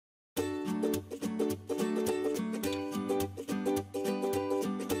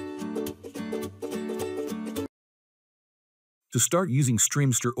To start using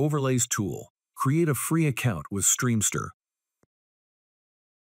Streamster Overlays tool, create a free account with Streamster.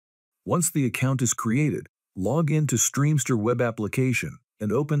 Once the account is created, log into Streamster web application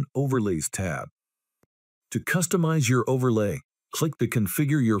and open Overlays tab. To customize your overlay, click the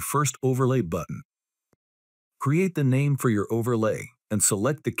Configure Your First Overlay button. Create the name for your overlay and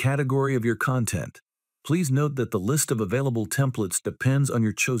select the category of your content. Please note that the list of available templates depends on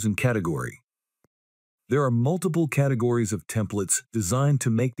your chosen category. There are multiple categories of templates designed to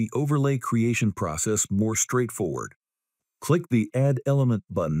make the overlay creation process more straightforward. Click the Add Element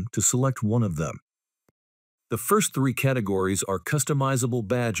button to select one of them. The first three categories are customizable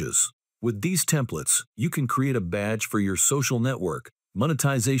badges. With these templates, you can create a badge for your social network,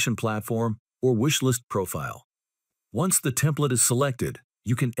 monetization platform, or wishlist profile. Once the template is selected,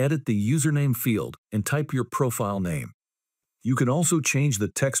 you can edit the username field and type your profile name. You can also change the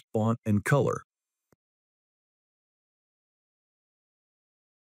text font and color.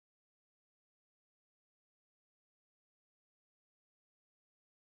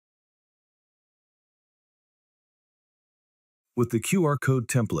 With the QR code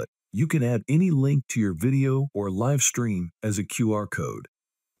template, you can add any link to your video or live stream as a QR code.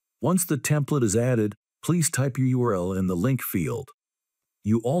 Once the template is added, please type your URL in the link field.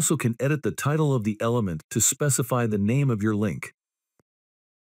 You also can edit the title of the element to specify the name of your link.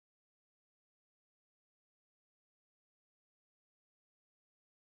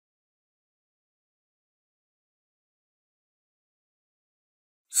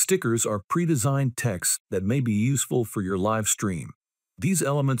 Stickers are pre-designed text that may be useful for your live stream. These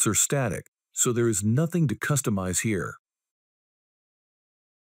elements are static, so there is nothing to customize here.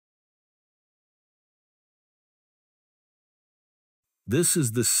 This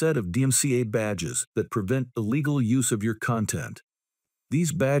is the set of DMCA badges that prevent illegal use of your content.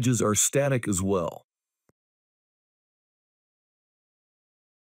 These badges are static as well.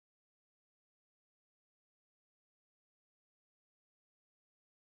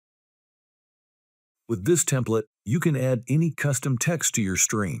 With this template, you can add any custom text to your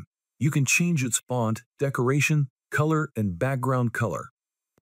stream. You can change its font, decoration, color, and background color.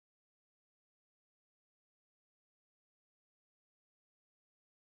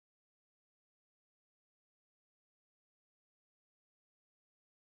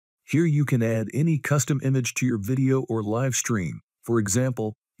 Here you can add any custom image to your video or live stream, for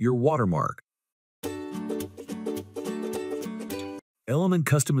example, your watermark. Element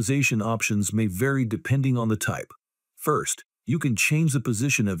customization options may vary depending on the type. First, you can change the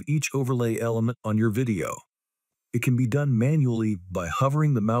position of each overlay element on your video. It can be done manually by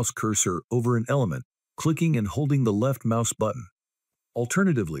hovering the mouse cursor over an element, clicking and holding the left mouse button.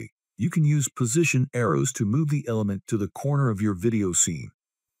 Alternatively, you can use position arrows to move the element to the corner of your video scene.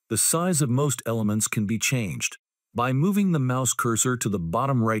 The size of most elements can be changed. By moving the mouse cursor to the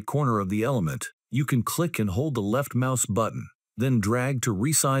bottom right corner of the element, you can click and hold the left mouse button, then drag to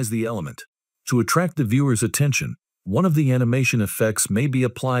resize the element. To attract the viewer's attention, one of the animation effects may be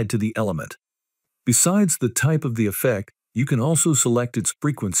applied to the element. Besides the type of the effect, you can also select its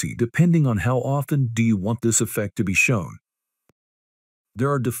frequency depending on how often do you want this effect to be shown.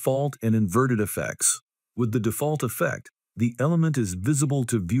 There are default and inverted effects. With the default effect, the element is visible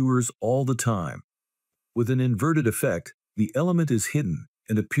to viewers all the time. With an inverted effect, the element is hidden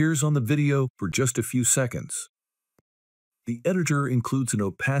and appears on the video for just a few seconds. The editor includes an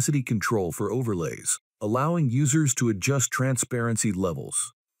opacity control for overlays, allowing users to adjust transparency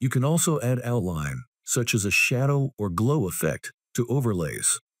levels. You can also add outline, such as a shadow or glow effect, to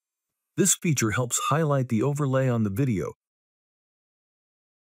overlays. This feature helps highlight the overlay on the video.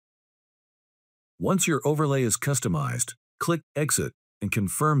 Once your overlay is customized, click Exit and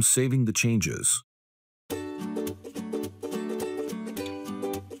confirm saving the changes.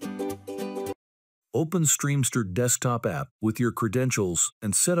 Open Streamster desktop app with your credentials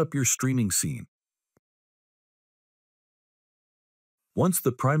and set up your streaming scene. Once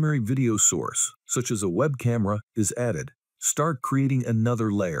the primary video source, such as a web camera, is added, start creating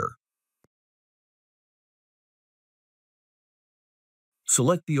another layer.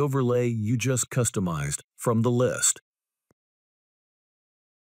 Select the overlay you just customized from the list.